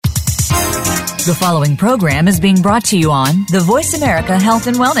The following program is being brought to you on the Voice America Health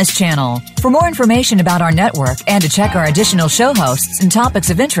and Wellness channel. For more information about our network and to check our additional show hosts and topics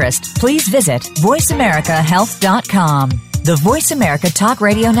of interest, please visit voiceamericahealth.com. The Voice America Talk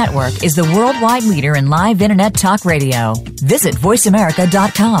Radio Network is the worldwide leader in live Internet talk radio. Visit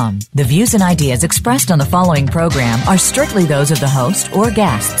voiceamerica.com. The views and ideas expressed on the following program are strictly those of the host or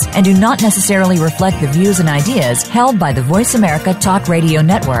guests and do not necessarily reflect the views and ideas held by the Voice America Talk Radio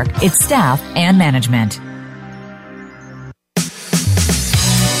Network, its staff, and management.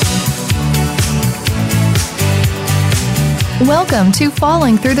 Welcome to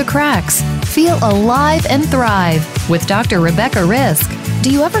Falling Through the Cracks. Feel alive and thrive with Dr. Rebecca Risk. Do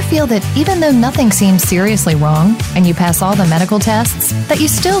you ever feel that even though nothing seems seriously wrong and you pass all the medical tests, that you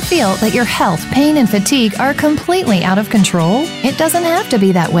still feel that your health, pain, and fatigue are completely out of control? It doesn't have to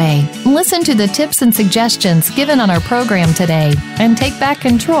be that way. Listen to the tips and suggestions given on our program today and take back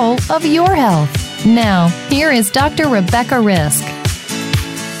control of your health. Now, here is Dr. Rebecca Risk.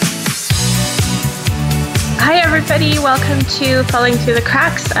 Hi everybody, welcome to Falling Through the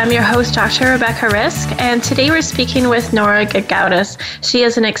Cracks. I'm your host, Dr. Rebecca Risk, and today we're speaking with Nora Gedgaudas. She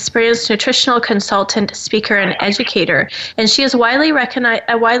is an experienced nutritional consultant, speaker, and educator, and she is a widely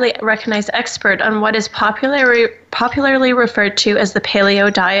recognized expert on what is popularly referred to as the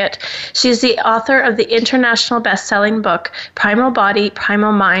paleo diet. She is the author of the international best-selling book, Primal Body,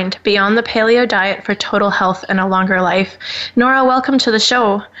 Primal Mind, Beyond the Paleo Diet for Total Health and a Longer Life. Nora, welcome to the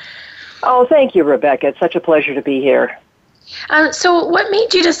show. Oh, thank you, Rebecca. It's such a pleasure to be here. So what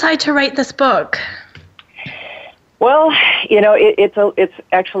made you decide to write this book? Well, you know, it's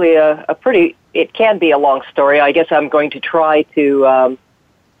actually it can be a long story. I guess I'm going to try to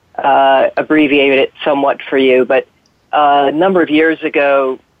abbreviate it somewhat for you. But a number of years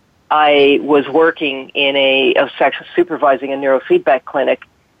ago, I was working in I was actually supervising a neurofeedback clinic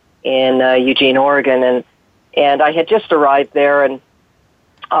in Eugene, Oregon, and I had just arrived there, and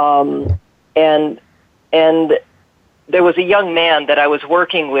there was a young man that I was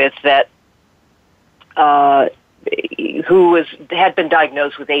working with that who had been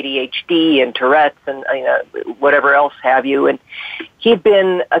diagnosed with ADHD and Tourette's and whatever else have you, and he'd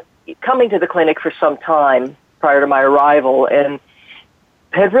been coming to the clinic for some time prior to my arrival, and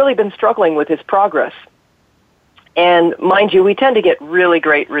had really been struggling with his progress. And mind you, we tend to get really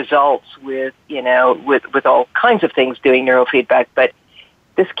great results with all kinds of things doing neurofeedback, but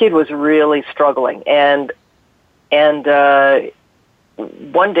this kid was really struggling, and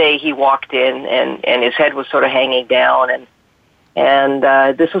one day he walked in, and his head was sort of hanging down, and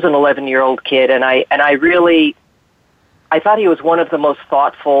this was an 11-year-old kid, and I thought he was one of the most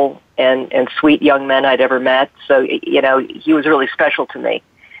thoughtful and sweet young men I'd ever met. So he was really special to me.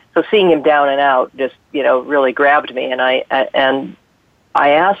 So seeing him down and out just really grabbed me, and I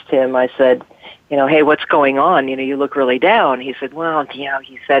asked him. I said, hey, what's going on? You look really down. He said, well, he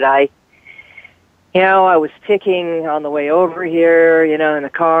said, I was ticking on the way over here, in the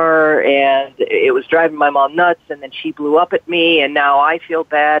car, and it was driving my mom nuts, and then she blew up at me, and now I feel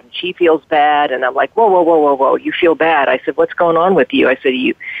bad, and she feels bad, and I'm like, whoa, you feel bad. I said, what's going on with you? I said, are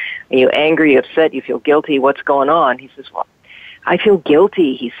you angry, upset, you feel guilty, what's going on? He says, well, I feel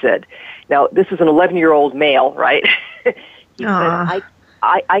guilty, he said. Now, this is an 11-year-old male, right? He said,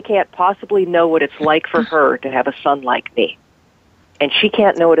 I can't possibly know what it's like for her to have a son like me. And she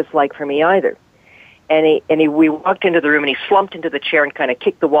can't know what it's like for me either. And we walked into the room, and he slumped into the chair and kind of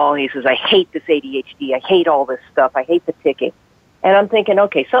kicked the wall, and he says, I hate this ADHD. I hate all this stuff. I hate the ticking. And I'm thinking,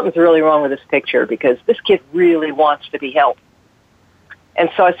 okay, something's really wrong with this picture, because this kid really wants to be helped. And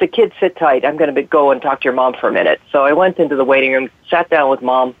so I said, kid, sit tight. I'm going to go and talk to your mom for a minute. So I went into the waiting room, sat down with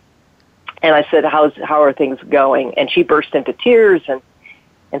mom, and I said, how are things going? And she burst into tears and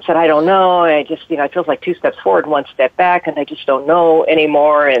said, I don't know. I just, it feels like 2 steps forward, 1 step back, and I just don't know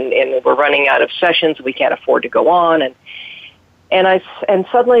anymore. And we're running out of sessions. We can't afford to go on. And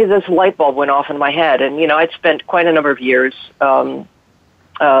suddenly this light bulb went off in my head. And, I'd spent quite a number of years, as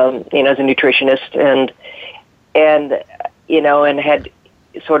a nutritionist and had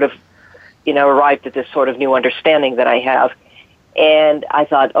sort of, arrived at this sort of new understanding that I have. And I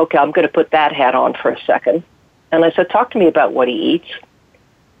thought, okay, I'm going to put that hat on for a second. And I said, talk to me about what he eats.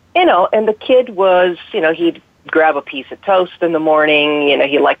 And the kid was, he'd grab a piece of toast in the morning.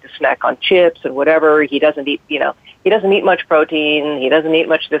 He liked to snack on chips and whatever. He doesn't eat, he doesn't eat much protein. He doesn't eat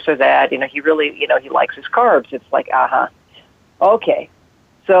much this or that. He really, he likes his carbs. It's like, okay.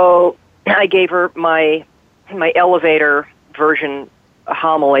 So I gave her my elevator version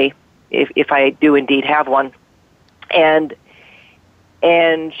homily, if I do indeed have one. And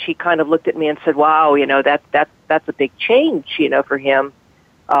she kind of looked at me and said, wow, that's a big change, for him.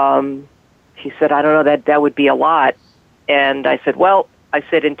 she said, I don't know, that would be a lot. And I said, well,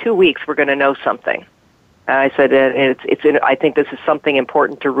 in 2 weeks we're going to know something. And I said, I think this is something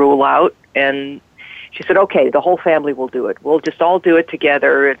important to rule out. And she said, okay, the whole family will do it. We'll just all do it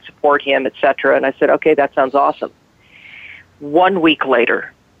together and support him, etc. And I said, okay, that sounds awesome. 1 week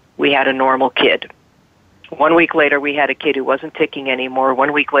later, we had a normal kid. 1 week later, we had a kid who wasn't ticking anymore.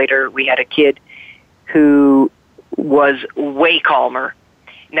 1 week later, we had a kid who was way calmer.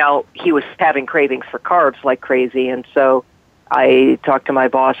 Now, he was having cravings for carbs like crazy, and so I talked to my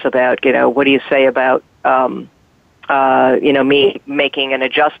boss about, what do you say about, me making an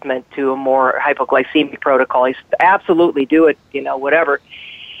adjustment to a more hypoglycemic protocol. He said, absolutely do it, whatever.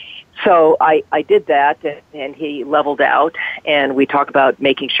 So I did that, and he leveled out, and we talked about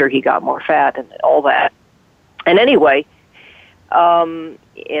making sure he got more fat and all that. And anyway, my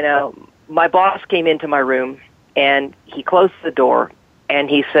boss came into my room, and he closed the door, and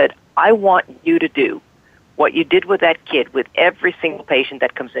he said, I want you to do what you did with that kid with every single patient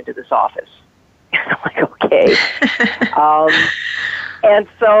that comes into this office. I'm like, okay. And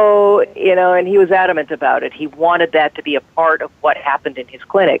so, and he was adamant about it. He wanted that to be a part of what happened in his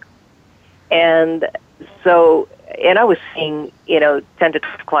clinic. And so, and I was seeing, 10 to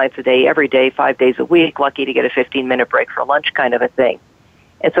 12 clients a day, every day, 5 days a week, lucky to get a 15-minute break for lunch kind of a thing.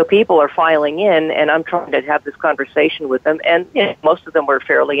 And so people are filing in, and I'm trying to have this conversation with them, and most of them were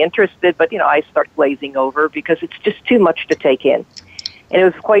fairly interested, but, I start glazing over because it's just too much to take in. And it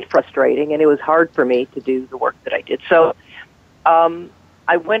was quite frustrating, and it was hard for me to do the work that I did. So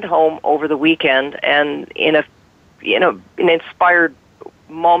I went home over the weekend, and in an inspired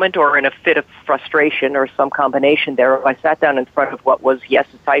moment or in a fit of frustration or some combination there, I sat down in front of what was, a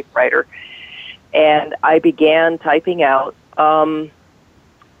typewriter, and I began typing out an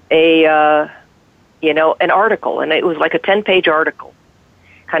article, and it was like a 10-page article,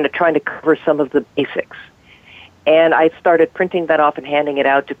 kind of trying to cover some of the basics. And I started printing that off and handing it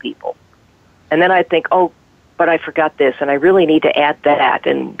out to people. And then I'd think, oh, but I forgot this, and I really need to add that,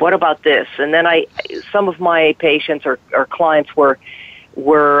 and what about this? And then some of my patients or clients were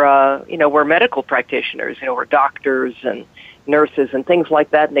medical practitioners, were doctors and nurses and things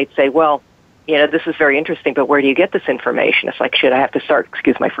like that, and they'd say, well, this is very interesting, but where do you get this information? It's like, shit, I have to start,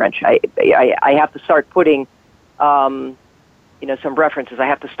 excuse my French, I have to start putting, some references. I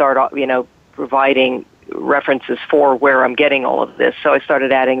have to start, providing references for where I'm getting all of this. So I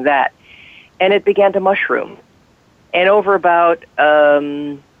started adding that. And it began to mushroom. And over about,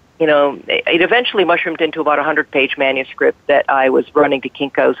 it eventually mushroomed into about a 100-page manuscript that I was running to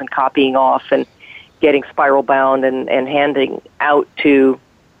Kinko's and copying off and getting spiral bound and handing out to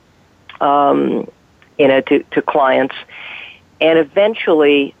clients. And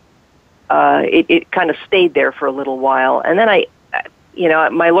eventually, it kind of stayed there for a little while. And then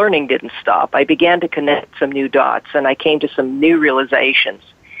my learning didn't stop. I began to connect some new dots, and I came to some new realizations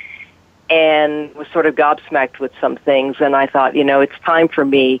and was sort of gobsmacked with some things. And I thought, it's time for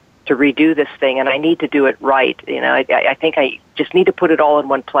me to redo this thing, and I need to do it right. I think I just need to put it all in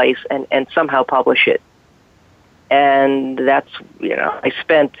one place and somehow publish it. And that's, I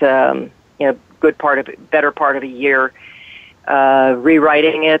spent, better part of a year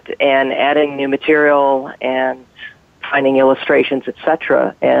rewriting it and adding new material and finding illustrations,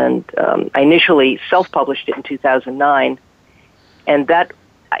 etc. And I initially self-published it in 2009, and that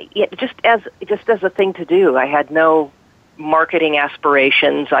just as a thing to do. I had no marketing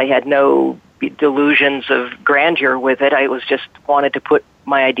aspirations. I had no delusions of grandeur with it. I was just wanted to put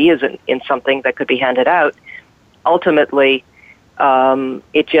my ideas in something that could be handed out. Ultimately,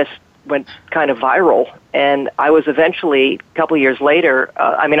 it just went kind of viral, and I was eventually, a couple of years later,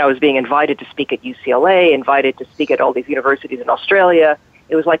 I was being invited to speak at UCLA, invited to speak at all these universities in Australia.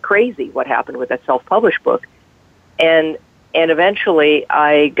 It was like crazy what happened with that self-published book. And eventually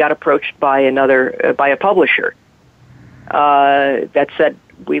I got approached by a publisher that said,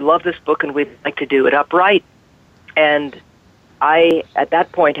 we love this book and we'd like to do it upright. And I, at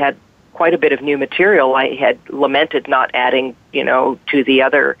that point, had quite a bit of new material. I had lamented not adding, to the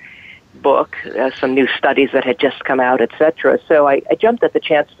other book, some new studies that had just come out, etc. So I jumped at the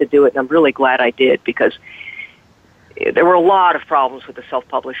chance to do it, and I'm really glad I did, because there were a lot of problems with the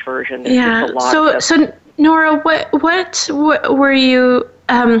self-published version. So Nora, what were you,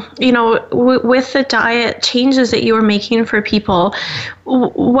 with the diet changes that you were making for people,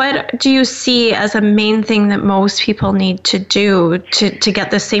 what do you see as a main thing that most people need to do to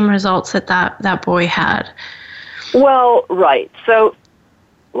get the same results that boy had? Well, right. So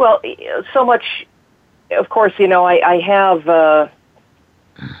much, of course, I have,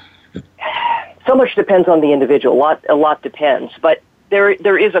 so much depends on the individual. A lot depends, but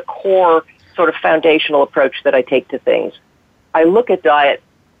there is a core sort of foundational approach that I take to things. I look at diet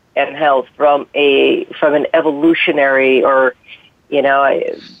and health from an evolutionary, or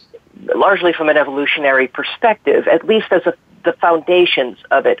largely from an evolutionary perspective. At least as the foundations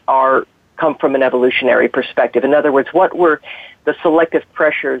of it come from an evolutionary perspective. In other words, what were the selective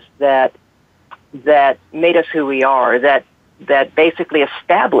pressures that made us who we are, that basically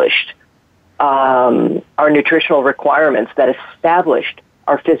established our nutritional requirements, that established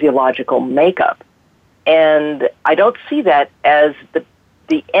our physiological makeup. And I don't see that as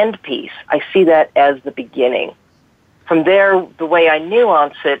the end piece. I see that as the beginning. From there, the way I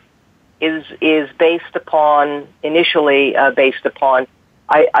nuance it is initially based upon,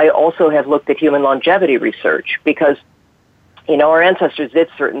 I also have looked at human longevity research, because, our ancestors did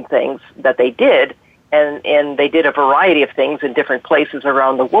certain things that they did, and they did a variety of things in different places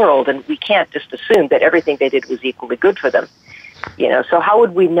around the world, and we can't just assume that everything they did was equally good for them. So how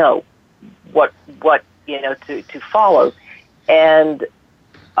would we know what to follow? And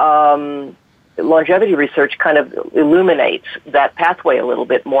longevity research kind of illuminates that pathway a little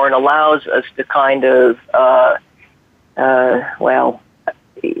bit more and allows us to kind of, I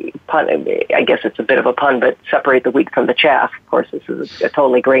guess it's a bit of a pun, but separate the wheat from the chaff. Of course, this is a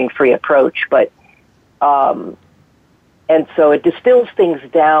totally grain-free approach, but and so it distills things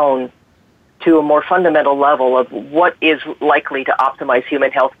down to a more fundamental level of what is likely to optimize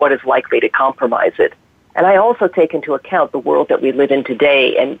human health, what is likely to compromise it. And I also take into account the world that we live in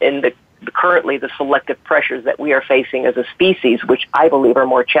today and currently the selective pressures that we are facing as a species, which I believe are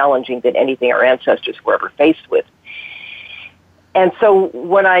more challenging than anything our ancestors were ever faced with. And so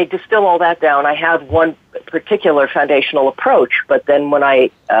when I distill all that down, I have one particular foundational approach, but then when I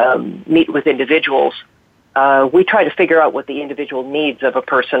meet with individuals, we try to figure out what the individual needs of a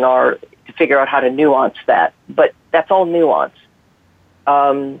person are, to figure out how to nuance that. But that's all nuance.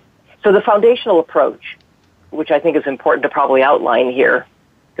 So the foundational approach, which I think is important to probably outline here,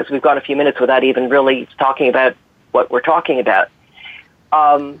 because we've gone a few minutes without even really talking about what we're talking about,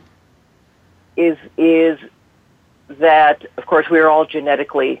 is that, of course, we are all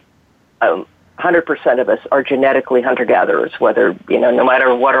genetically, 100% of us are genetically hunter-gatherers, whether, no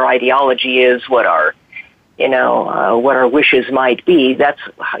matter what our ideology is, what our wishes might be. That's,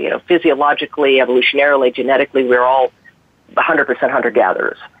 physiologically, evolutionarily, genetically, we're all 100%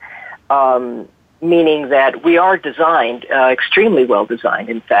 hunter-gatherers, meaning that we are designed, extremely well designed,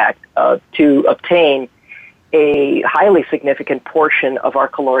 in fact, to obtain a highly significant portion of our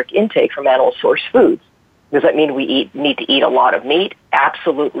caloric intake from animal source foods. Does that mean we need to eat a lot of meat?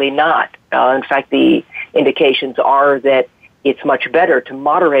 Absolutely not. In fact, the indications are that it's much better to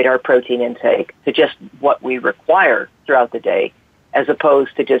moderate our protein intake to just what we require throughout the day, as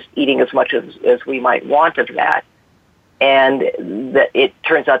opposed to just eating as much as we might want of that. And it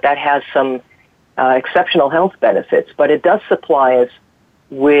turns out that has some exceptional health benefits, but it does supply us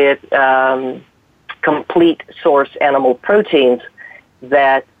with complete source animal proteins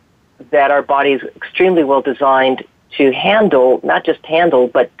that our body is extremely well designed to handle, not just handle,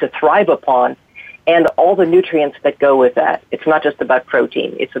 but to thrive upon, and all the nutrients that go with that. It's not just about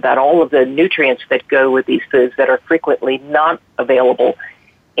protein. It's about all of the nutrients that go with these foods that are frequently not available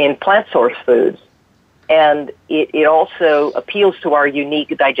in plant source foods. And it also appeals to our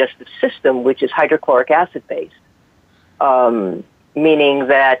unique digestive system, which is hydrochloric acid based, meaning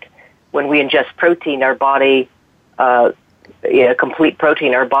that when we ingest protein, our body, complete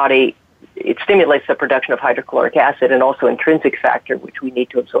protein, our body, it stimulates the production of hydrochloric acid and also intrinsic factor, which we need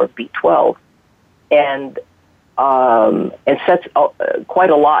to absorb B12, and sets quite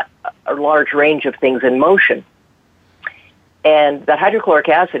a large range of things in motion. And that hydrochloric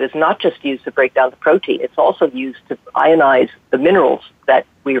acid is not just used to break down the protein, it's also used to ionize the minerals that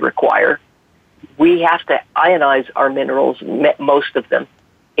we require. We have to ionize our minerals, most of them,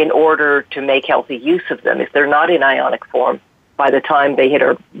 in order to make healthy use of them. If they're not in ionic form, by the time they hit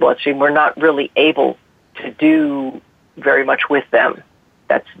our bloodstream, we're not really able to do very much with them.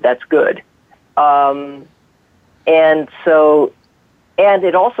 That's good. And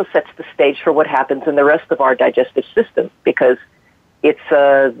it also sets the stage for what happens in the rest of our digestive system, because it's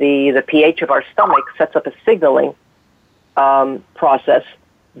the pH of our stomach sets up a signaling process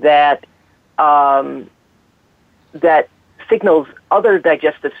that signals other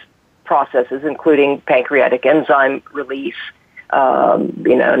digestive processes, including pancreatic enzyme release,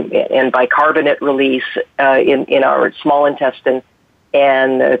 and bicarbonate release in our small intestine,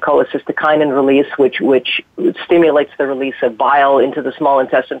 and cholecystokinin release, which stimulates the release of bile into the small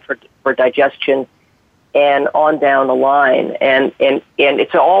intestine for digestion, and on down the line. And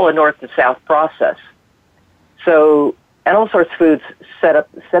it's all a north to south process. So animal source foods set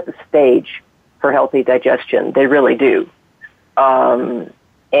the stage for healthy digestion. They really do. And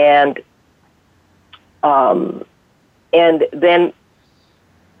then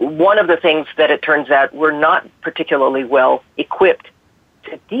one of the things that it turns out we're not particularly well equipped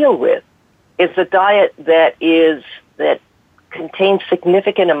to deal with is a diet that contains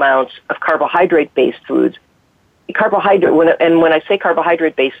significant amounts of carbohydrate-based foods. When I say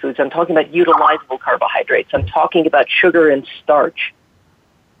carbohydrate-based foods, I'm talking about utilizable carbohydrates. I'm talking about sugar and starch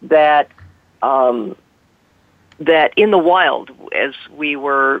that in the wild, as we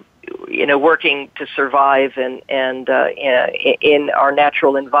were working to survive and in our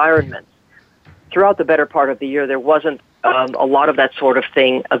natural environments, throughout the better part of the year, there wasn't a lot of that sort of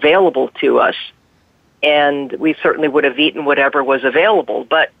thing available to us, and we certainly would have eaten whatever was available.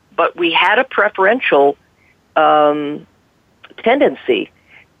 But we had a preferential tendency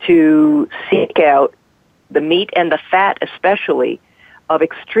to seek out the meat and the fat, especially, of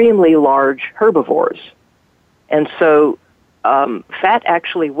extremely large herbivores. And so fat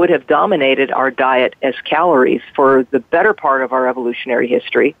actually would have dominated our diet as calories for the better part of our evolutionary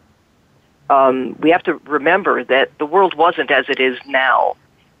history. We have to remember that the world wasn't as it is now.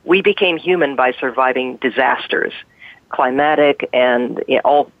 We became human by surviving disasters, climatic and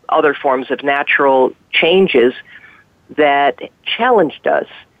all other forms of natural changes that challenged us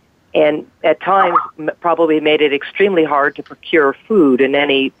and at times probably made it extremely hard to procure food in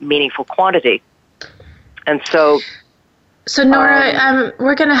any meaningful quantity. And so Nora,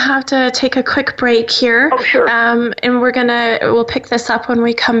 we're going to have to take a quick break here. Oh, sure. And we'll pick this up when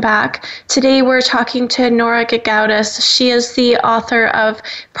we come back. Today we're talking to Nora Gedgaudas. She is the author of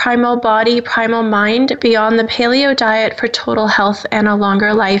Primal Body, Primal Mind, Beyond the Paleo Diet for Total Health and a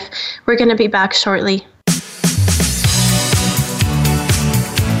Longer Life. We're going to be back shortly.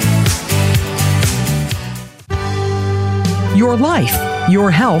 Your life,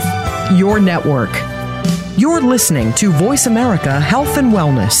 your health, your network. You're listening to Voice America Health and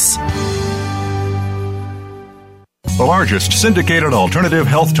Wellness. The largest syndicated alternative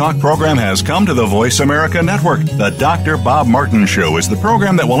health talk program has come to the Voice America Network. The Dr. Bob Martin Show is the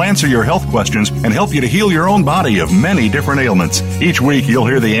program that will answer your health questions and help you to heal your own body of many different ailments. Each week, you'll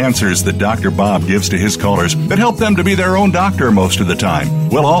hear the answers that Dr. Bob gives to his callers that help them to be their own doctor most of the time.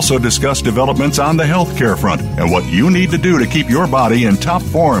 We'll also discuss developments on the healthcare front and what you need to do to keep your body in top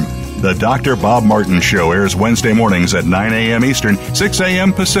form. The Dr. Bob Martin Show airs Wednesday mornings at 9 a.m. Eastern, 6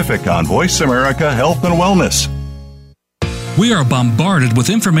 a.m. Pacific on Voice America Health and Wellness. We are bombarded with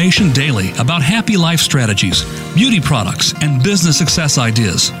information daily about happy life strategies, beauty products, and business success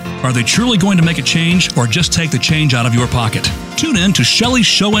ideas. Are they truly going to make a change or just take the change out of your pocket? Tune in to Shelley's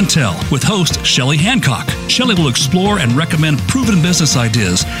Show and Tell with host Shelley Hancock. Shelley will explore and recommend proven business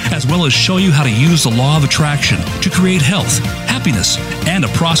ideas as well as show you how to use the law of attraction to create health, happiness, and a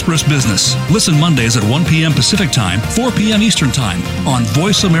prosperous business. Listen Mondays at 1 p.m. Pacific Time, 4 p.m. Eastern Time on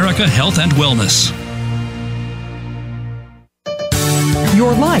Voice America Health and Wellness.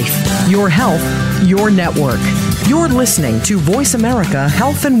 Your life, your health, your network. You're listening to Voice America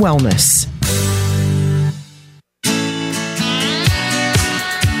Health and Wellness.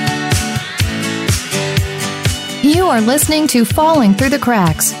 You are listening to Falling Through the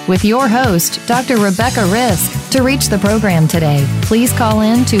Cracks with your host, Dr. Rebecca Risk. To reach the program today, please call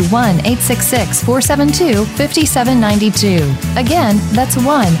in to 1-866-472-5792. Again, that's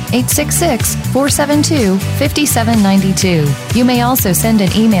 1-866-472-5792. You may also send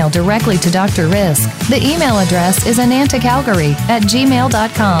an email directly to Dr. Risk. The email address is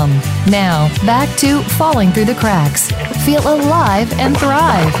anantacalgary@gmail.com. Now, back to Falling Through the Cracks. Feel alive and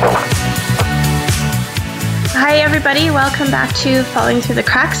thrive. Hi, everybody. Welcome back to Falling Through the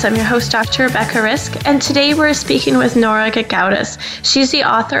Cracks. I'm your host, Dr. Rebecca Risk, and today we're speaking with Nora Gedgaudas. She's the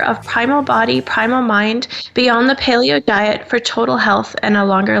author of Primal Body, Primal Mind, Beyond the Paleo Diet for Total Health and a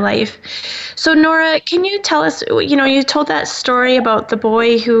Longer Life. So, Nora, can you tell us, you told that story about the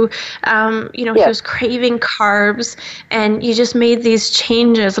boy who, he was craving carbs, and you just made these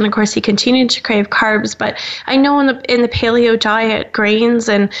changes, and of course he continued to crave carbs, but I know in the paleo diet, grains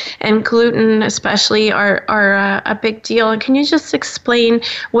and gluten especially are a big deal. And can you just explain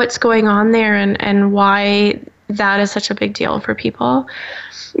what's going on there and why that is such a big deal for people?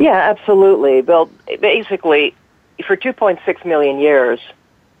 Yeah, absolutely. Well, basically, for 2.6 million years,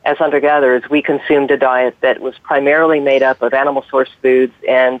 as hunter-gatherers, we consumed a diet that was primarily made up of animal source foods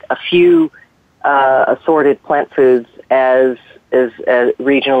and a few assorted plant foods as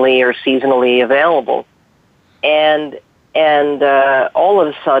regionally or seasonally available. And all of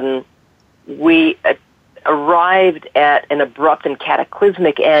a sudden, we arrived at an abrupt and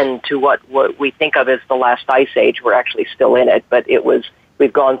cataclysmic end to what we think of as the last ice age. We're actually still in it, but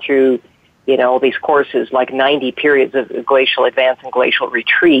we've gone through, all these courses, like 90 periods of glacial advance and glacial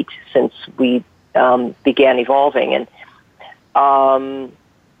retreat since we began evolving, and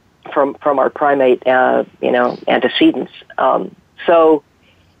from our primate, antecedents. So,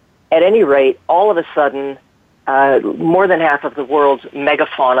 at any rate, all of a sudden, more than half of the world's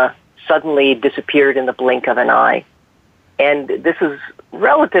megafauna suddenly disappeared in the blink of an eye. And this is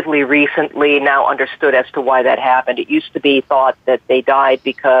relatively recently now understood as to why that happened. It used to be thought that they died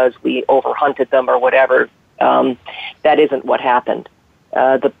because we overhunted them or whatever. That isn't what happened.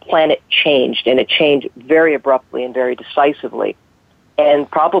 The planet changed, and it changed very abruptly and very decisively,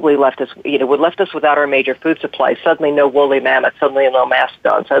 and probably left us without our major food supply. Suddenly no woolly mammoth, suddenly no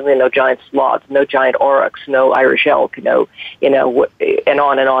mastodon, suddenly no giant sloths, no giant aurochs, no Irish elk, and on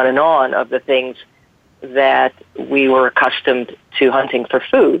and on and on of the things that we were accustomed to hunting for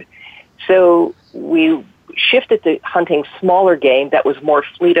food. So we shifted to hunting smaller game that was more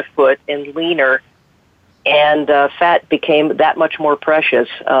fleet of foot and leaner, and fat became that much more precious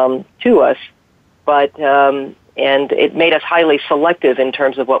to us. But and it made us highly selective in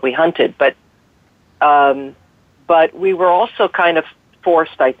terms of what we hunted. But we were also kind of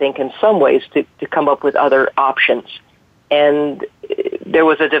forced, I think, in some ways to come up with other options. And there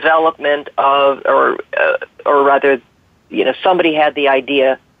was a development of, or rather, somebody had the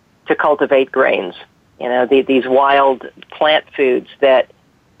idea to cultivate grains. These wild plant foods that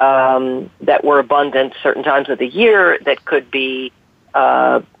were abundant certain times of the year, that could be,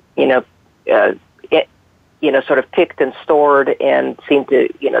 sort of picked and stored and seemed to,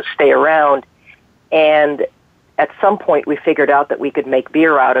 stay around. And at some point we figured out that we could make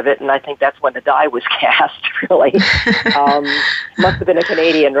beer out of it, and I think that's when the die was cast, really. Must have been a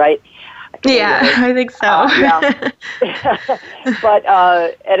Canadian, right? Yeah, I think so. Yeah. But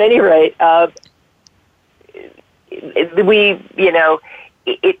at any rate,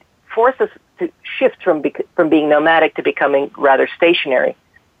 it forced us to shift from being nomadic to becoming rather stationary.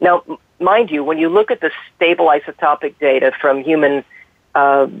 Now, mind you, when you look at the stable isotopic data from human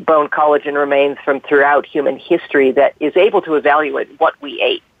bone collagen remains from throughout human history that is able to evaluate what we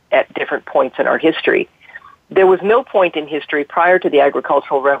ate at different points in our history, there was no point in history prior to the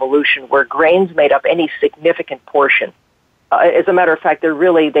agricultural revolution where grains made up any significant portion. As a matter of fact,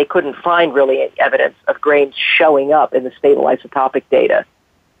 they couldn't find really any evidence of grains showing up in the stable isotopic data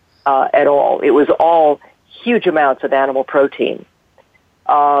at all. It was all huge amounts of animal protein.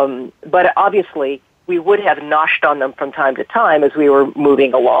 But obviously, we would have noshed on them from time to time as we were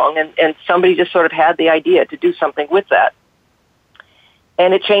moving along, and somebody just sort of had the idea to do something with that.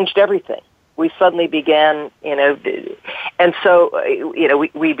 And it changed everything. We suddenly began, and so,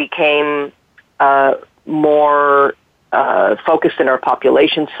 we became more focused in our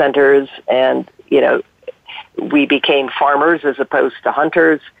population centers, and, we became farmers as opposed to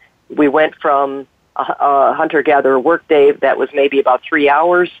hunters. We went from a hunter-gatherer workday that was maybe about 3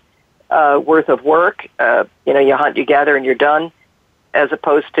 hours worth of work. You hunt, you gather, and you're done, as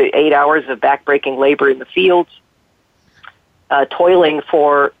opposed to 8 hours of backbreaking labor in the fields, toiling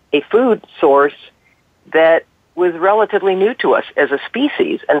for a food source that was relatively new to us as a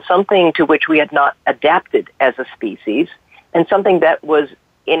species, and something to which we had not adapted as a species, and something that was,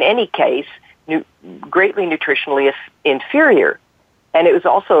 in any case, greatly nutritionally inferior. And it was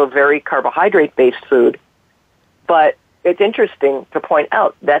also a very carbohydrate-based food. But it's interesting to point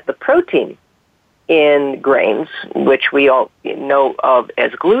out that the protein in grains, which we all know of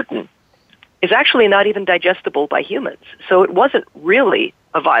as gluten, is actually not even digestible by humans. So it wasn't really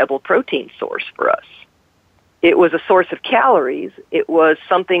a viable protein source for us. It was a source of calories. It was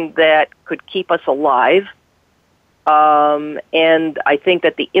something that could keep us alive. And I think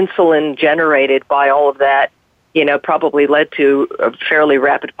that the insulin generated by all of that probably led to a fairly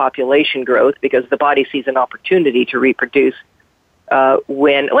rapid population growth, because the body sees an opportunity to reproduce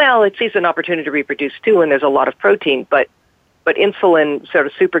it sees an opportunity to reproduce too when there's a lot of protein, but insulin sort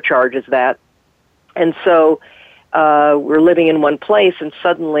of supercharges that. And so we're living in one place, and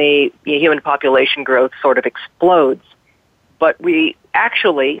suddenly human population growth sort of explodes. But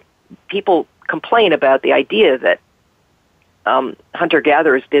people complain about the idea that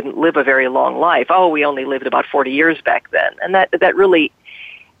hunter-gatherers didn't live a very long life. Oh, we only lived about 40 years back then. And that really,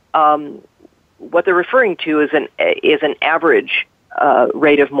 what they're referring to is an average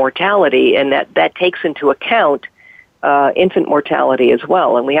rate of mortality, and that takes into account infant mortality as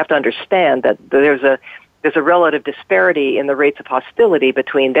well. And we have to understand that there's a relative disparity in the rates of hostility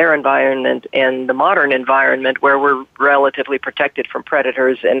between their environment and the modern environment, where we're relatively protected from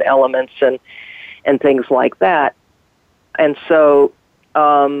predators and elements, and and things like that. And so,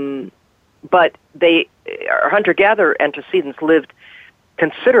 but our hunter-gatherer antecedents lived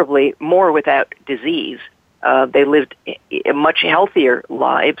considerably more without disease. They lived much healthier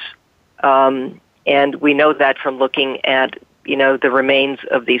lives, and we know that from looking at the remains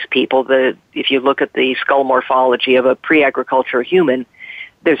of these people. If you look at the skull morphology of a pre-agriculture human,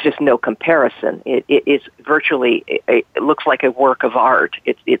 there's just no comparison. It's virtually, it looks like a work of art.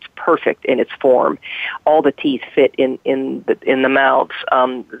 It's perfect in its form. All the teeth fit in the mouths.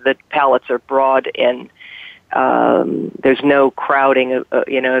 The palates are broad, and there's no crowding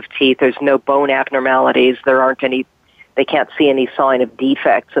of teeth. There's no bone abnormalities. There aren't any. They can't see any sign of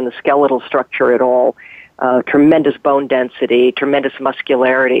defects in the skeletal structure at all. Tremendous bone density, tremendous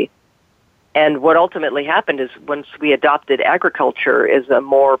muscularity. And what ultimately happened is once we adopted agriculture as a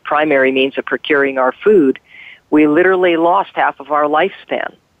more primary means of procuring our food, we literally lost half of our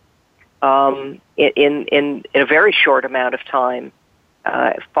lifespan in a very short amount of time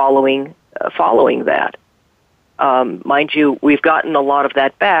following that. Mind you, we've gotten a lot of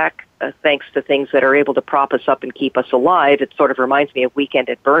that back thanks to things that are able to prop us up and keep us alive. It sort of reminds me of Weekend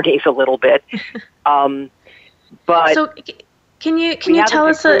at Bernie's a little bit. But so can you tell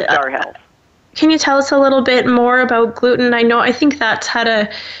us our health. Can you tell us a little bit more about gluten? I think that's had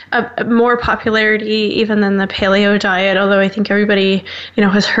a more popularity even than the paleo diet, although I think everybody,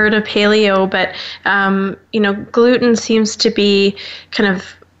 has heard of paleo, but, gluten seems to be kind of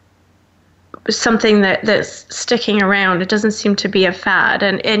something that's sticking around. It doesn't seem to be a fad,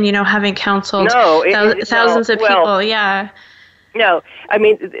 and having counseled thousands of people, yeah. No, I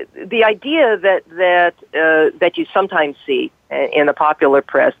mean, the idea that you sometimes see in the popular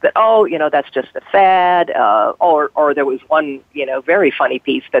press that, that's just a fad, or there was one, very funny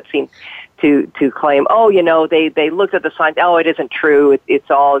piece that seemed to claim, they looked at the science, it isn't true, it's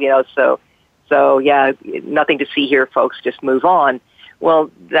all, so yeah, nothing to see here, folks, just move on.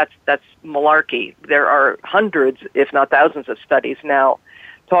 Well, that's malarkey. There are hundreds, if not thousands, of studies now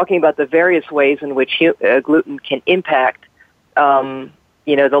talking about the various ways in which gluten can impact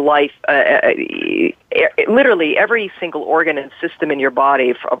the life, literally every single organ and system in your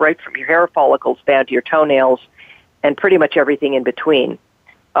body, right from your hair follicles down to your toenails, and pretty much everything in between.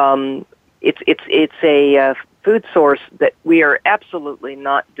 It's a food source that we are absolutely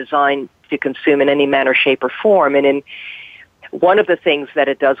not designed to consume in any manner, shape, or form. And one of the things that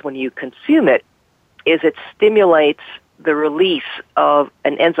it does when you consume it is it stimulates the release of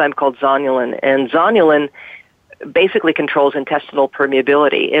an enzyme called zonulin, and zonulin basically controls intestinal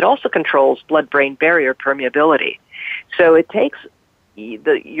permeability. It also controls blood-brain barrier permeability. So it takes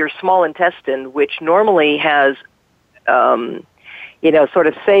your small intestine, which normally has, sort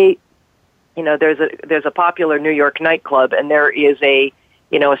of say, there's a popular New York nightclub, and there is a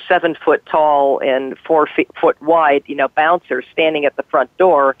 7 foot tall and 4 foot wide, bouncer standing at the front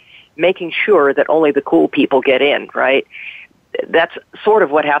door, making sure that only the cool people get in, right? That's sort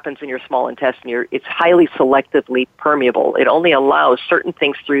of what happens in your small intestine. It's highly selectively permeable. It only allows certain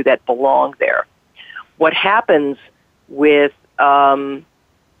things through that belong there. What happens with when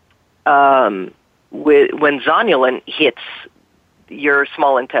zonulin hits your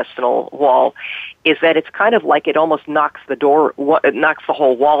small intestinal wall is that it's kind of like it almost knocks the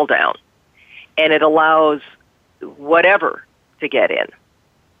whole wall down, and it allows whatever to get in.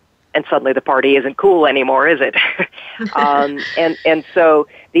 And suddenly the party isn't cool anymore, is it? And so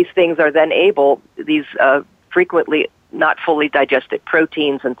these things are then these frequently not fully digested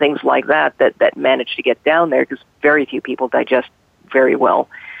proteins and things like that manage to get down there, because very few people digest very well,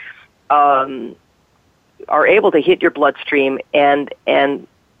 are able to hit your bloodstream, and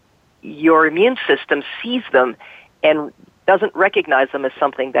your immune system sees them and doesn't recognize them as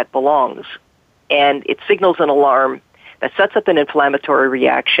something that belongs. And it signals an alarm that sets up an inflammatory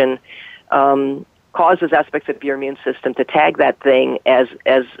reaction, causes aspects of your immune system to tag that thing as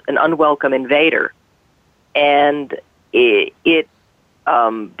an unwelcome invader, and it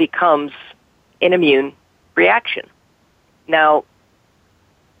becomes an immune reaction. Now,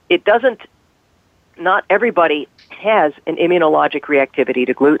 not everybody has an immunologic reactivity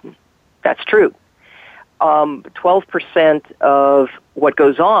to gluten. That's true. 12% of what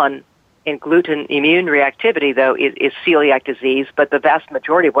goes on in gluten immune reactivity, though, is celiac disease, but the vast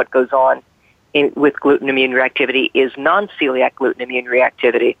majority of what goes on with gluten immune reactivity is non-celiac gluten immune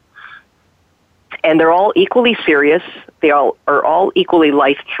reactivity. And they're all equally serious. They are all equally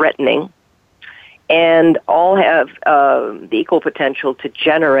life-threatening, and all have the equal potential to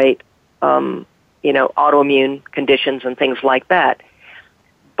generate, autoimmune conditions and things like that.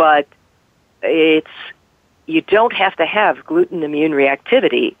 But you don't have to have gluten immune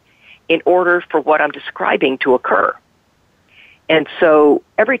reactivity in order for what I'm describing to occur. And so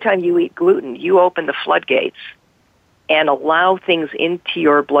every time you eat gluten, you open the floodgates and allow things into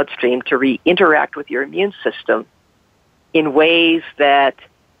your bloodstream to interact with your immune system in ways that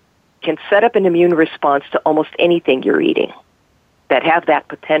can set up an immune response to almost anything you're eating, that have that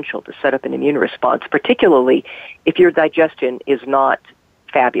potential to set up an immune response, particularly if your digestion is not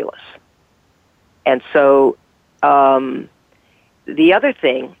fabulous. And so the other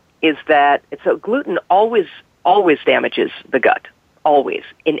thing is that gluten always damages the gut, always,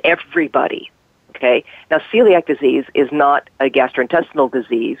 in everybody. Okay? Now, celiac disease is not a gastrointestinal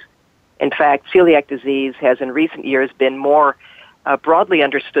disease. In fact, celiac disease has in recent years been more broadly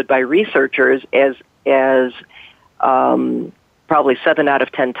understood by researchers as probably 7 out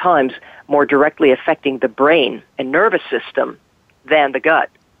of 10 times more directly affecting the brain and nervous system than the gut.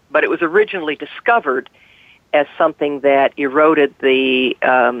 But it was originally discovered as something that eroded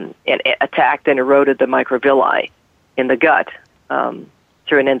attacked and eroded the microvilli in the gut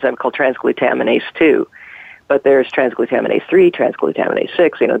through an enzyme called transglutaminase 2. But there's transglutaminase 3, transglutaminase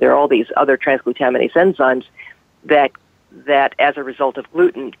 6. There are all these other transglutaminase enzymes that as a result of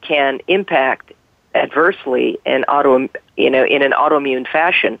gluten can impact adversely in an autoimmune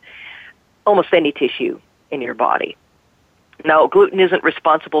fashion almost any tissue in your body. Now, gluten isn't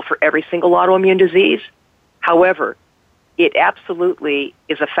responsible for every single autoimmune disease. However, it absolutely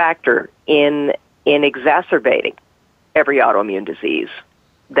is a factor in exacerbating every autoimmune disease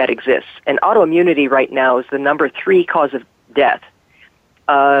that exists. And autoimmunity right now is the number 3 cause of death,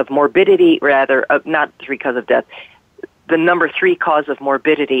 not 3 cause of death, the number 3 cause of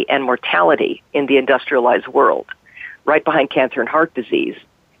morbidity and mortality in the industrialized world, right behind cancer and heart disease,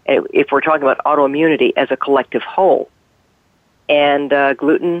 if we're talking about autoimmunity as a collective whole. And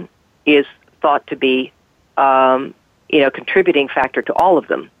gluten is thought to be contributing factor to all of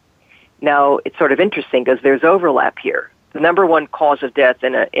them. Now, it's sort of interesting because there's overlap here. The number 1 cause of death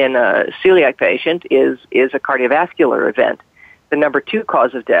in a celiac patient is a cardiovascular event. The number 2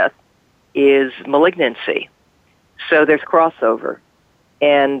 cause of death is malignancy. So there's crossover,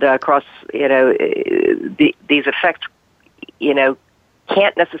 and these effects,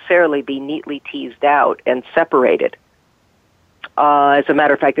 can't necessarily be neatly teased out and separated. As a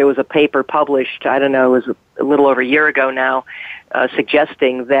matter of fact, there was a paper published, it was a little over a year ago now,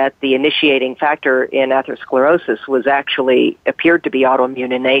 suggesting that the initiating factor in atherosclerosis appeared to be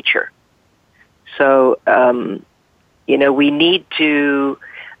autoimmune in nature. So, we need to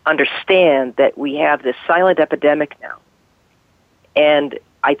understand that we have this silent epidemic now. And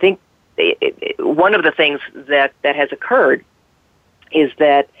I think one of the things that has occurred is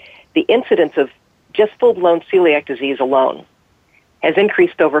that the incidence of just full-blown celiac disease alone has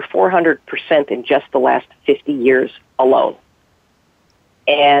increased over 400% in just the last 50 years alone.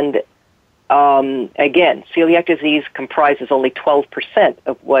 And again, celiac disease comprises only 12%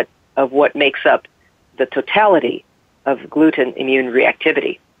 of what makes up the totality of gluten immune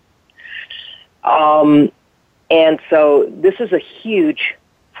reactivity. And so this is a huge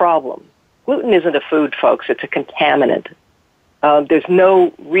problem. Gluten isn't a food, folks. It's a contaminant. There's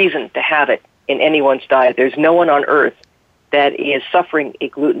no reason to have it in anyone's diet. There's no one on earth that is suffering a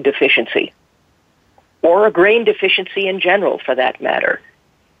gluten deficiency or a grain deficiency in general, for that matter.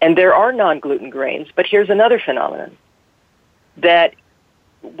 And there are non-gluten grains, but here's another phenomenon, that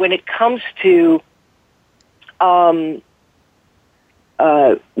when it comes to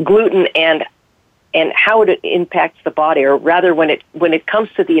gluten and how it impacts the body, or rather when it comes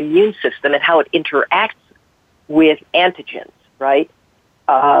to the immune system and how it interacts with antigens, right?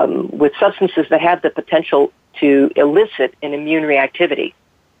 With substances that have the potential to elicit an immune reactivity.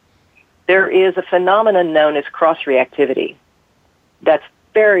 There is a phenomenon known as cross-reactivity that's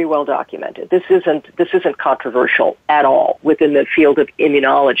very well documented. This isn't controversial at all within the field of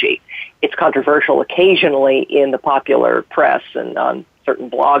immunology. It's controversial occasionally in the popular press and on certain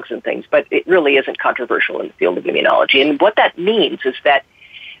blogs and things, but it really isn't controversial in the field of immunology. And what that means is that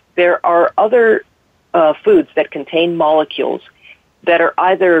there are other foods that contain molecules that are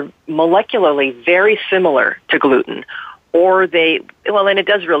either molecularly very similar to gluten, or and it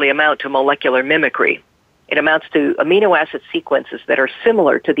does really amount to molecular mimicry. It amounts to amino acid sequences that are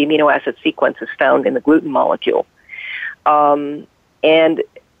similar to the amino acid sequences found in the gluten molecule. And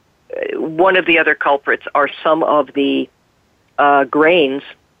one of the other culprits are some of the grains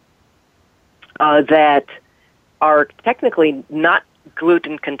that are technically not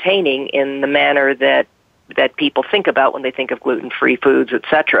gluten-containing in the manner that people think about when they think of gluten-free foods,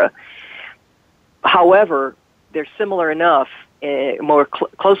 etc. However, they're similar enough, more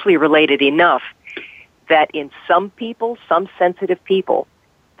closely related enough, that in some people, some sensitive people,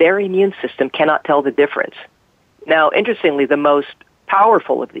 their immune system cannot tell the difference. Now, interestingly, the most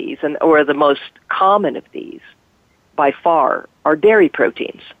powerful of these, or the most common of these, by far, are dairy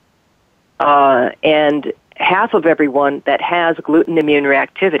proteins. And half of everyone that has gluten immune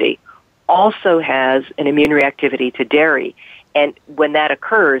reactivity also has an immune reactivity to dairy. And when that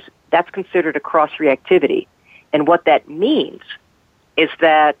occurs, that's considered a cross-reactivity. And what that means is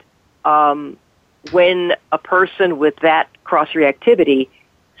that when a person with that cross-reactivity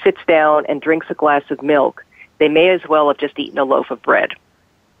sits down and drinks a glass of milk, they may as well have just eaten a loaf of bread.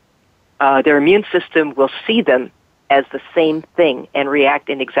 Their immune system will see them as the same thing and react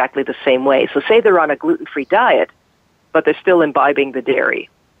in exactly the same way. So say they're on a gluten-free diet, but they're still imbibing the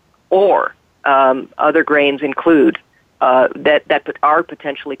dairy. Or other grains include, that are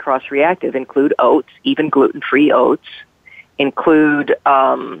potentially cross-reactive, include oats, even gluten-free oats, include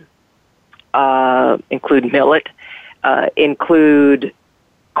millet, include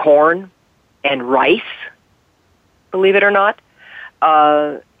corn and rice, believe it or not.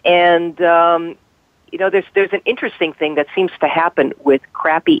 There's an interesting thing that seems to happen with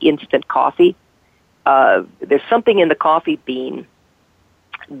crappy instant coffee. There's something in the coffee bean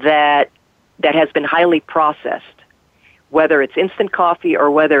that has been highly processed, whether it's instant coffee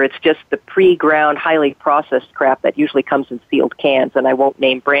or whether it's just the pre-ground, highly processed crap that usually comes in sealed cans, and I won't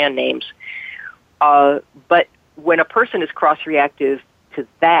name brand names. But when a person is cross-reactive to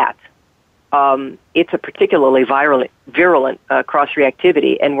that, it's a particularly virulent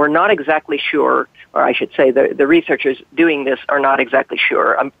cross-reactivity, and we're not exactly sure, or I should say the researchers doing this are not exactly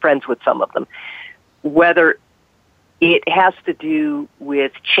sure, I'm friends with some of them, whether it has to do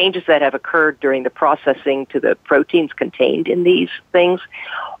with changes that have occurred during the processing to the proteins contained in these things,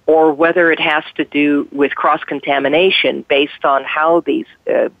 or whether it has to do with cross-contamination based on how these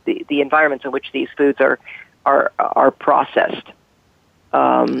the environments in which these foods are processed.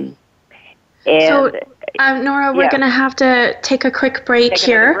 Nora, we're going to have to take a quick break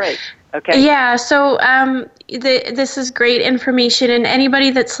here. Break. Okay. Yeah, so this is great information, and anybody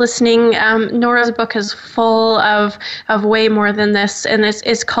that's listening, Nora's book is full of way more than this, and this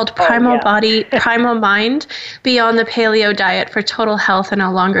is called Primal Body, Primal Mind, Beyond the Paleo Diet for Total Health and a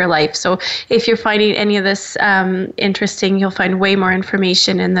Longer Life. So if you're finding any of this interesting, you'll find way more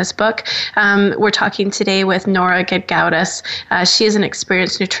information in this book. We're talking today with Nora Gedgaudas. She is an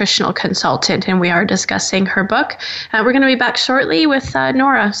experienced nutritional consultant, and we are discussing her book. We're going to be back shortly with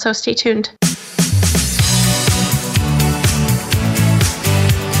Nora, so stay tuned.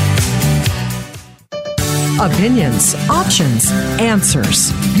 Opinions, options,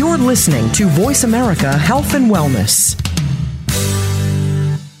 answers. You're listening to Voice America Health and Wellness.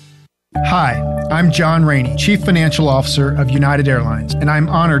 Hi, I'm John Rainey, Chief Financial Officer of United Airlines, and I'm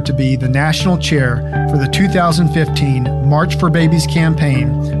honored to be the National Chair for the 2015 March for Babies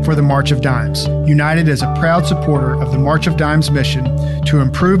campaign for the March of Dimes. United is a proud supporter of the March of Dimes mission to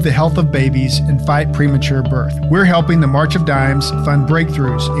improve the health of babies and fight premature birth. We're helping the March of Dimes fund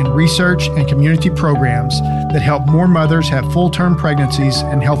breakthroughs in research and community programs that help more mothers have full-term pregnancies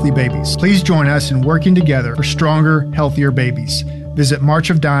and healthy babies. Please join us in working together for stronger, healthier babies. Visit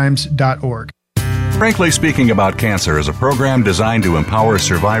marchofdimes.org. Frankly Speaking About Cancer is a program designed to empower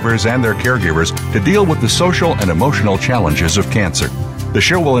survivors and their caregivers to deal with the social and emotional challenges of cancer. The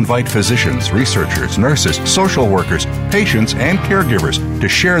show will invite physicians, researchers, nurses, social workers, patients, and caregivers to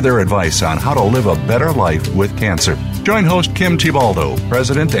share their advice on how to live a better life with cancer. Join host Kim Tibaldo,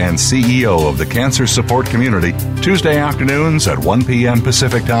 President and CEO of the Cancer Support Community, Tuesday afternoons at 1 p.m.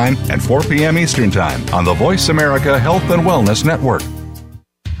 Pacific Time and 4 p.m. Eastern Time on the Voice America Health and Wellness Network.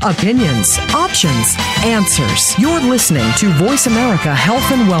 Opinions, options, answers. You're listening to Voice America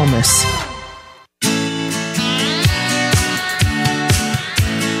Health and Wellness.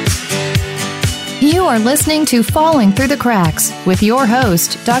 You are listening to Falling Through the Cracks with your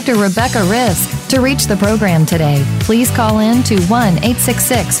host, Dr. Rebecca Risk. To reach the program today, please call in to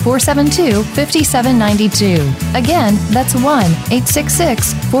 1-866-472-5792. Again, that's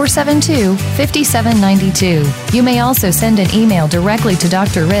 1-866-472-5792. You may also send an email directly to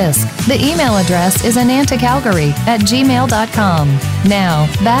Dr. Risk. The email address is anantacalgary@gmail.com. Now,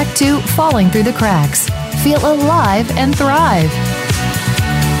 back to Falling Through the Cracks. Feel alive and thrive.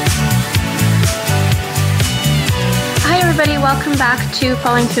 Hi everybody, welcome back to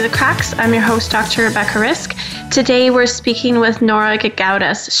Falling Through the Cracks. I'm your host, Dr. Rebecca Risk. Today we're speaking with Nora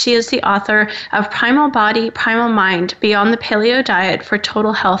Gedgaudas. She is the author of Primal Body, Primal Mind, Beyond the Paleo Diet for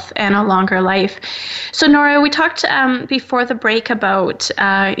Total Health and a Longer Life. So Nora, we talked before the break about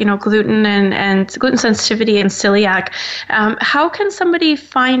gluten and gluten sensitivity and celiac. How can somebody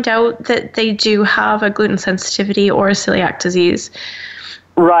find out that they do have a gluten sensitivity or a celiac disease?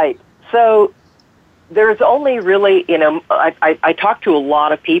 Right. So there's only really, I talk to a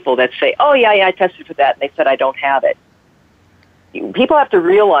lot of people that say, oh, yeah, I tested for that, and they said I don't have it. People have to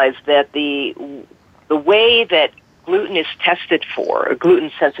realize that the way that gluten is tested for, or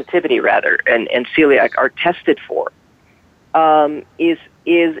gluten sensitivity rather, and celiac are tested for, is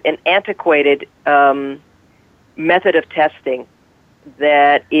an antiquated method of testing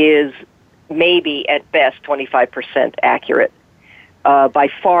that is maybe at best 25% accurate. By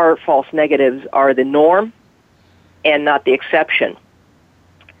far, false negatives are the norm and not the exception.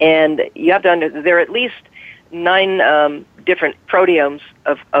 And you have to there are at least 9 different proteomes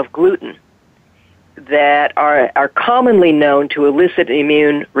of gluten that are commonly known to elicit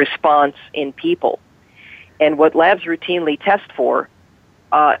immune response in people. And what labs routinely test for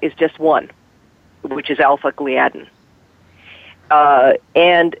is just one, which is alpha-gliadin.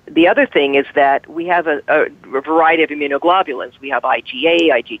 And the other thing is that we have a variety of immunoglobulins. We have IgA,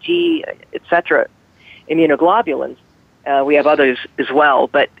 IgG, etc. immunoglobulins. We have others as well,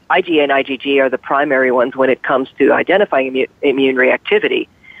 but IgA and IgG are the primary ones when it comes to identifying immune reactivity.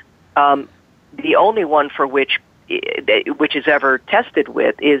 The only one for which is ever tested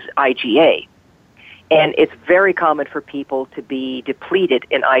with is IgA. And it's very common for people to be depleted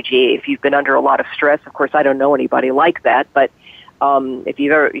in IgA. If you've been under a lot of stress, of course, I don't know anybody like that, but if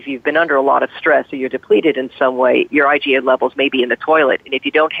you've been under a lot of stress or you're depleted in some way, your IgA levels may be in the toilet. And if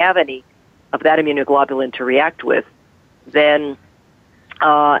you don't have any of that immunoglobulin to react with, then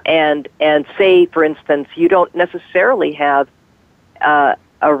and say, for instance, you don't necessarily have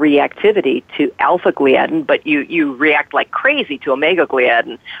a reactivity to alpha-gliadin, but you react like crazy to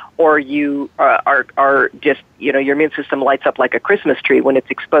omega-gliadin, or you are just, your immune system lights up like a Christmas tree when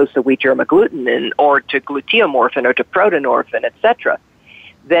it's exposed to wheat germ agglutinin or to gluteomorphin or to protonorphin, etc.,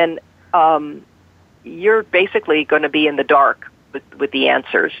 then you're basically going to be in the dark with the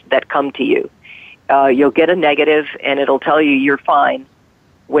answers that come to you. You'll get a negative, and it'll tell you you're fine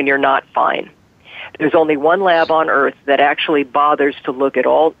when you're not fine. There's only one lab on Earth that actually bothers to look at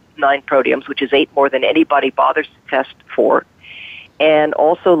all 9 proteomes, which is 8 more than anybody bothers to test for, and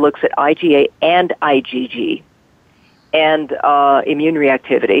also looks at IgA and IgG and immune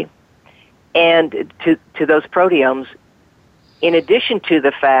reactivity. And to those proteomes, in addition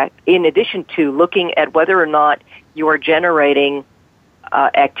to looking at whether or not you are generating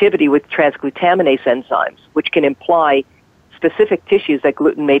activity with transglutaminase enzymes, which can imply specific tissues that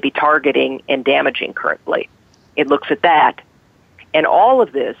gluten may be targeting and damaging currently. It looks at that. And all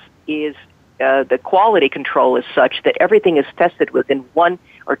of this is, the quality control is such that everything is tested within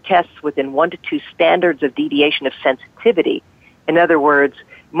tests within 1 to 2 standards of deviation of sensitivity. In other words,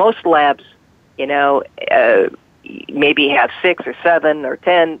 most labs, maybe have 6 or 7 or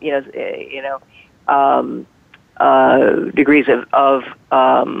 10, degrees of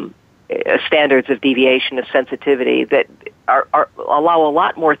standards of deviation of sensitivity that allow a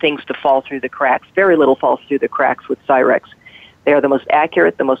lot more things to fall through the cracks. Very little falls through the cracks with Cyrex. They are the most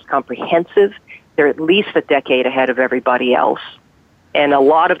accurate, the most comprehensive. They're at least a decade ahead of everybody else. And a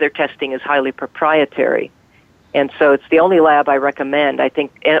lot of their testing is highly proprietary. And so it's the only lab I recommend. I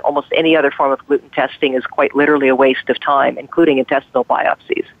think almost any other form of gluten testing is quite literally a waste of time, including intestinal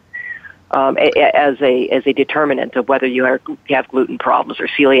biopsies, as a determinant of whether you have gluten problems or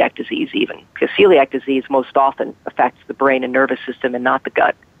celiac disease even. Because celiac disease most often affects the brain and nervous system and not the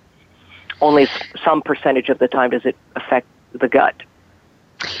gut. Only some percentage of the time does it affect the gut.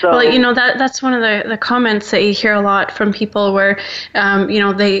 So, well, that's one of the comments that you hear a lot from people where,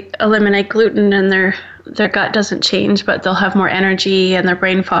 they eliminate gluten and their gut doesn't change, but they'll have more energy and their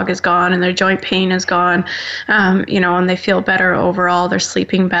brain fog is gone and their joint pain is gone, and they feel better overall. They're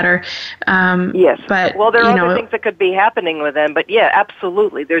sleeping better. Yes. But, well, there are other things that could be happening with them, but yeah,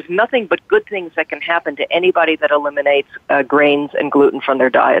 absolutely. There's nothing but good things that can happen to anybody that eliminates grains and gluten from their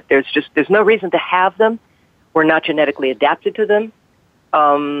diet. There's no reason to have them. We're not genetically adapted to them.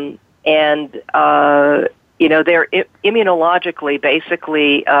 They're immunologically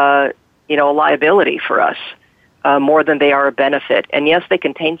basically, a liability for us, more than they are a benefit. And yes, they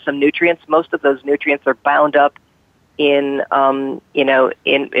contain some nutrients. Most of those nutrients are bound up in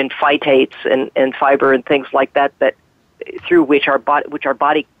phytates and fiber and things like that through which our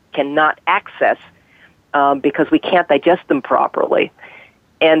body cannot access, because we can't digest them properly.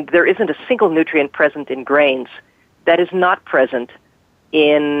 And there isn't a single nutrient present in grains that is not present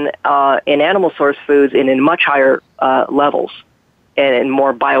in animal source foods and in much higher levels and in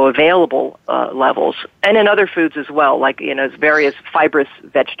more bioavailable levels, and in other foods as well, like various fibrous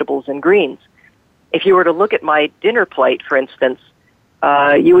vegetables and greens. If you were to look at my dinner plate, for instance,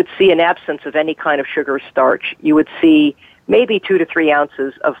 you would see an absence of any kind of sugar or starch. You would see maybe 2 to 3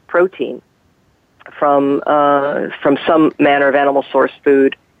 ounces of protein from some manner of animal source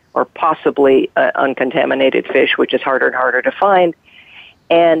food, or possibly uncontaminated fish, which is harder and harder to find.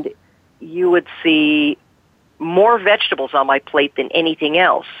 And you would see more vegetables on my plate than anything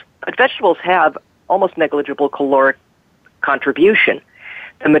else. But vegetables have almost negligible caloric contribution.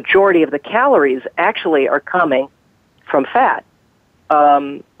 The majority of the calories actually are coming from fat,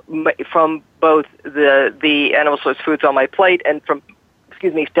 from both the animal source foods on my plate and from,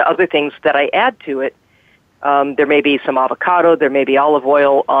 to other things that I add to it. There may be some avocado, there may be olive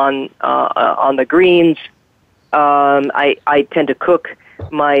oil on the greens. I tend to cook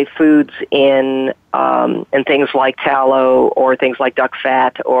my foods in things like tallow or things like duck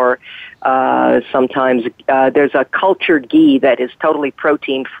fat, or sometimes there's a cultured ghee that is totally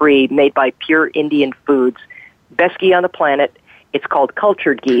protein-free, made by Pure Indian Foods. Best ghee on the planet. It's called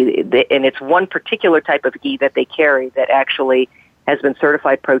cultured ghee, and it's one particular type of ghee that they carry that actually has been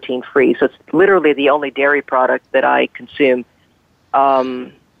certified protein-free. So it's literally the only dairy product that I consume.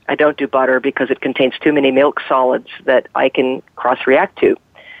 I don't do butter because it contains too many milk solids that I can cross-react to.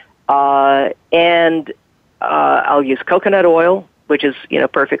 And I'll use coconut oil, which is,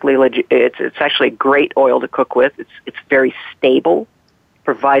 perfectly legit. It's actually a great oil to cook with. It's very stable,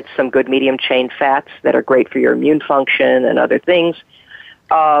 provides some good medium chain fats that are great for your immune function and other things.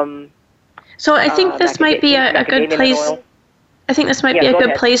 So I think this might be a good place. Oil. I think this might be a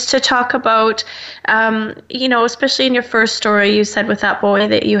good place to talk about, especially in your first story, you said with that boy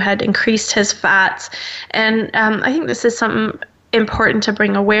that you had increased his fats. And I think this is something important to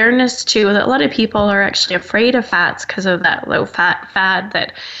bring awareness to, that a lot of people are actually afraid of fats because of that low-fat fad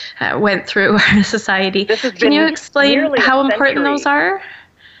that went through our society. Can you explain how important those are?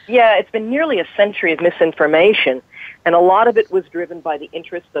 Yeah, it's been nearly a century of misinformation. And a lot of it was driven by the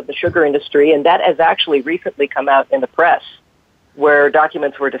interests of the sugar industry, and that has actually recently come out in the press, where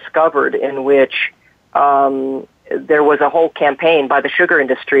documents were discovered in which there was a whole campaign by the sugar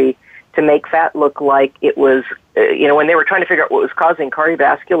industry to make fat look like it was, when they were trying to figure out what was causing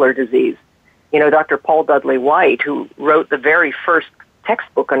cardiovascular disease. Dr. Paul Dudley White, who wrote the very first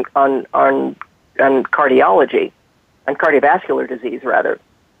textbook on cardiology, on cardiovascular disease, rather,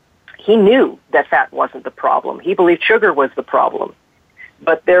 he knew that fat wasn't the problem. He believed sugar was the problem.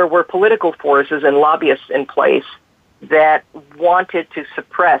 But there were political forces and lobbyists in place that wanted to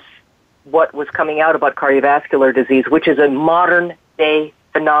suppress what was coming out about cardiovascular disease, which is a modern-day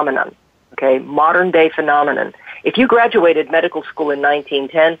phenomenon, okay? Modern-day phenomenon. If you graduated medical school in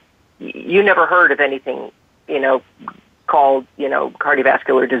 1910, you never heard of anything, called,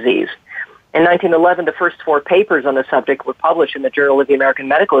 cardiovascular disease. In 1911, the first 4 papers on the subject were published in the Journal of the American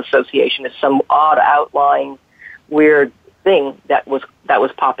Medical Association as some odd outlying weird thing that was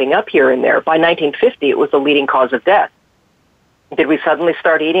popping up here and there. By 1950, it was the leading cause of death. Did we suddenly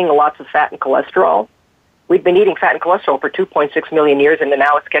start eating lots of fat and cholesterol? We'd been eating fat and cholesterol for 2.6 million years, and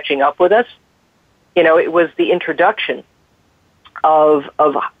now it's catching up with us. It was the introduction of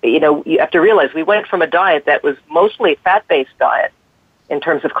you have to realize we went from a diet that was mostly a fat-based diet in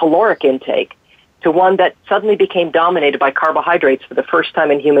terms of caloric intake to one that suddenly became dominated by carbohydrates for the first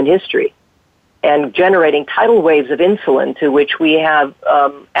time in human history, and generating tidal waves of insulin to which we have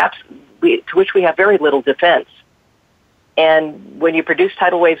very little defense. And when you produce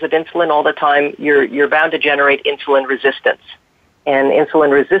tidal waves of insulin all the time, you're bound to generate insulin resistance. And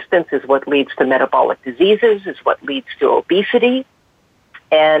insulin resistance is what leads to metabolic diseases, is what leads to obesity,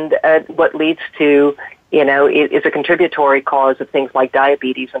 and what leads to, is a contributory cause of things like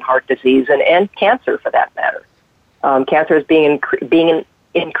diabetes and heart disease and cancer, for that matter. Cancer is being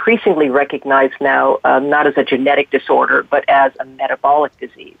increasingly recognized now, not as a genetic disorder, but as a metabolic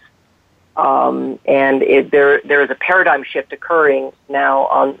disease. And there is a paradigm shift occurring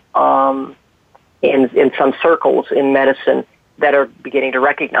now in some circles in medicine that are beginning to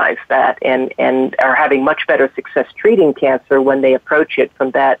recognize that and are having much better success treating cancer when they approach it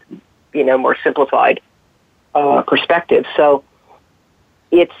from that, more simplified perspective. So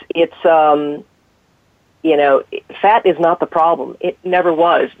fat is not the problem. It never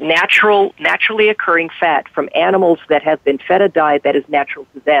was. Naturally occurring fat from animals that have been fed a diet that is natural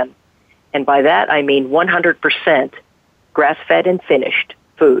to them. And by that, I mean 100% grass-fed and finished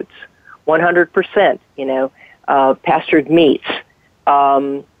foods, 100%, pastured meats,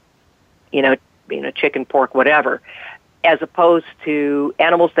 chicken, pork, whatever, as opposed to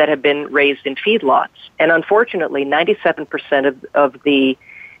animals that have been raised in feedlots. And unfortunately, 97% of the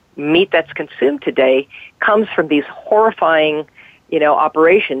meat that's consumed today comes from these horrifying,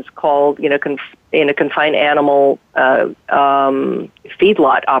 operations called, confined animal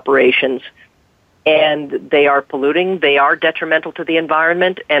feedlot operations, and they are polluting, they are detrimental to the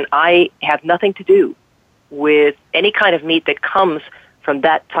environment, and I have nothing to do with any kind of meat that comes from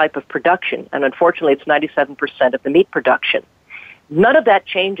that type of production. And unfortunately, it's 97% of the meat production. None of that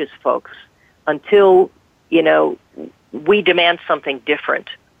changes, folks, until, we demand something different.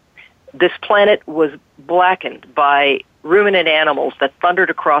 This planet was blackened by ruminant animals that thundered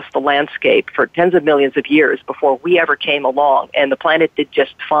across the landscape for tens of millions of years before we ever came along, and the planet did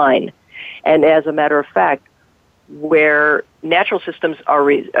just fine. And as a matter of fact, where natural systems are,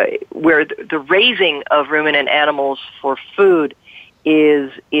 where the raising of ruminant animals for food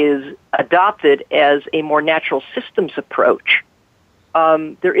is adopted as a more natural systems approach,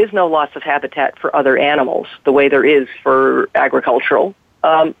 there is no loss of habitat for other animals the way there is for agricultural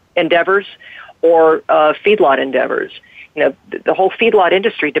endeavors or feedlot endeavors. The whole feedlot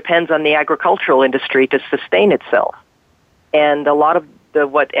industry depends on the agricultural industry to sustain itself. And a lot of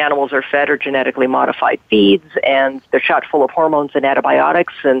what animals are fed are genetically modified feeds, and they're shot full of hormones and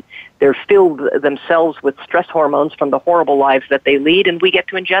antibiotics, and they're filled themselves with stress hormones from the horrible lives that they lead, and we get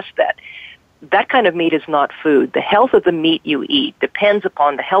to ingest that. That kind of meat is not food. The health of the meat you eat depends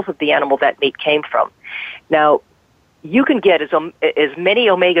upon the health of the animal that meat came from. Now, you can get as many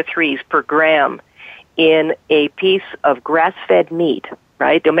omega-3s per gram in a piece of grass-fed meat,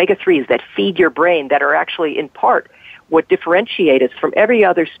 right? The omega-3s that feed your brain, that are actually in part what differentiate us from every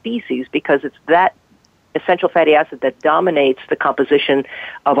other species, because it's that essential fatty acid that dominates the composition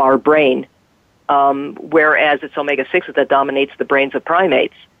of our brain, whereas it's omega-6 that dominates the brains of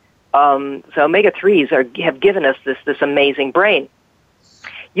primates. So omega-3s have given us this amazing brain.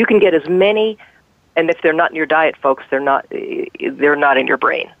 You can get as many, and if they're not in your diet, folks, they're not in your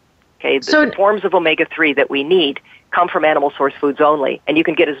brain. Okay, the forms of omega-3 that we need come from animal source foods only, and you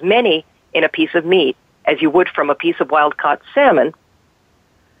can get as many in a piece of meat as you would from a piece of wild-caught salmon,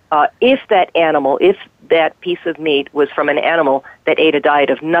 if that piece of meat was from an animal that ate a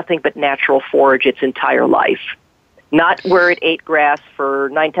diet of nothing but natural forage its entire life. Not where it ate grass for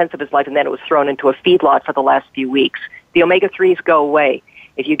 9/10 of its life and then it was thrown into a feedlot for the last few weeks. The omega-3s go away.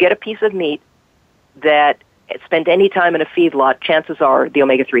 If you get a piece of meat that spent any time in a feedlot, chances are the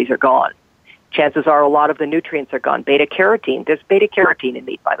omega-3s are gone. Chances are a lot of the nutrients are gone. Beta-carotene, there's beta-carotene in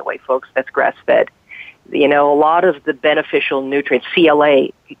meat, by the way, folks, that's grass-fed. A lot of the beneficial nutrients, CLA,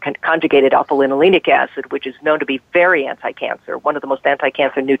 conjugated alpha-linolenic acid, which is known to be very anti-cancer, one of the most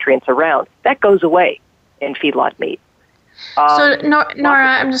anti-cancer nutrients around, that goes away in feedlot meat.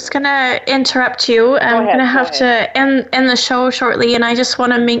 Nora, I'm just going to interrupt you. I'm going to have to end the show shortly, and I just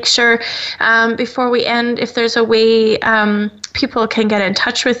want to make sure before we end, if there's a way people can get in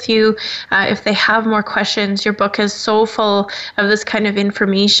touch with you if they have more questions. Your book is so full of this kind of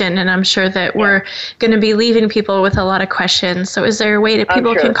information, and I'm sure that we're going to be leaving people with a lot of questions. So is there a way that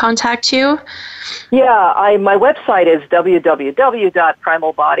people can contact you? Yeah, my website is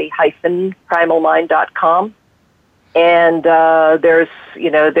www.primalbody-primalmind.com. And there's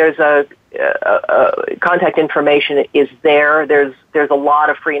a contact information is there. There's a lot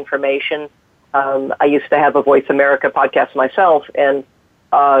of free information. I used to have a Voice America podcast myself, and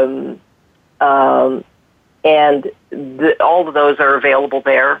all of those are available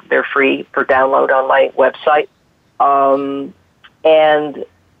there. They're free for download on my website. And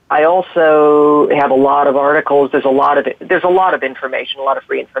I also have a lot of articles. There's a lot of information, a lot of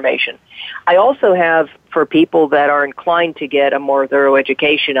free information. I also have, for people that are inclined to get a more thorough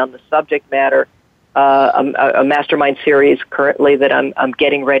education on the subject matter, a mastermind series currently that I'm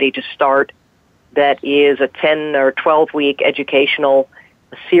getting ready to start. That is a 10 or 12-week educational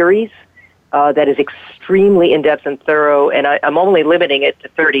series that is extremely in-depth and thorough, and I'm only limiting it to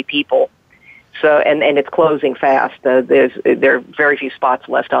 30 people. So, and it's closing fast. There are very few spots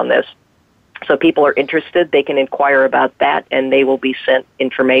left on this. So people are interested, they can inquire about that, and they will be sent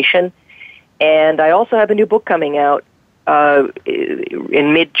information. And I also have a new book coming out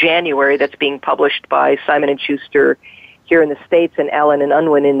in mid-January that's being published by Simon & Schuster here in the States and Allen &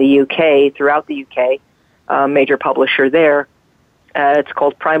 Unwin in the UK, throughout the UK, major publisher there. It's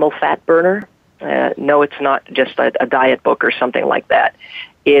called Primal Fat Burner. No, it's not just a diet book or something like that.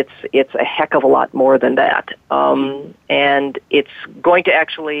 It's a heck of a lot more than that. And it's going to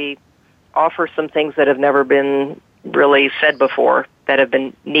actually offer some things that have never been really said before, that have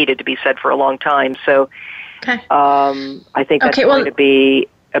been needed to be said for a long time. So I think that's going to be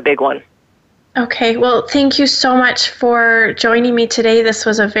a big one. Okay, well, thank you so much for joining me today. This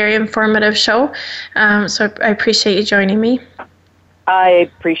was a very informative show, so I appreciate you joining me. I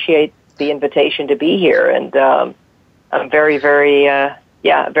appreciate the invitation to be here, and I'm very, very,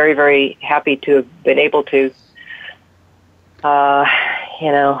 very, very happy to have been able to,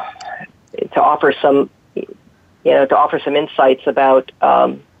 to offer some, insights about,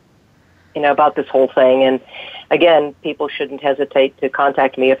 about this whole thing. And again, people shouldn't hesitate to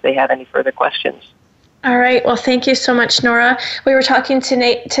contact me if they have any further questions. All right. Well, thank you so much, Nora. We were talking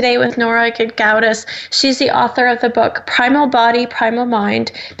today with Nora Gedgaudas. She's the author of the book, Primal Body, Primal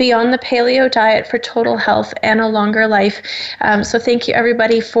Mind, Beyond the Paleo Diet for Total Health and a Longer Life. So thank you,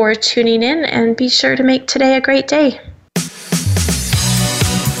 everybody, for tuning in, and be sure to make today a great day.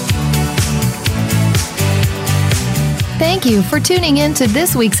 Thank you for tuning in to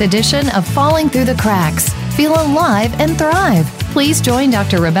this week's edition of Falling Through the Cracks. Feel alive and thrive. Please join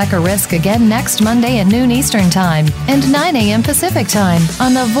Dr. Rebecca Risk again next Monday at noon Eastern Time and 9 a.m. Pacific Time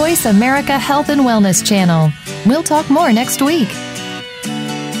on the Voice America Health and Wellness Channel. We'll talk more next week.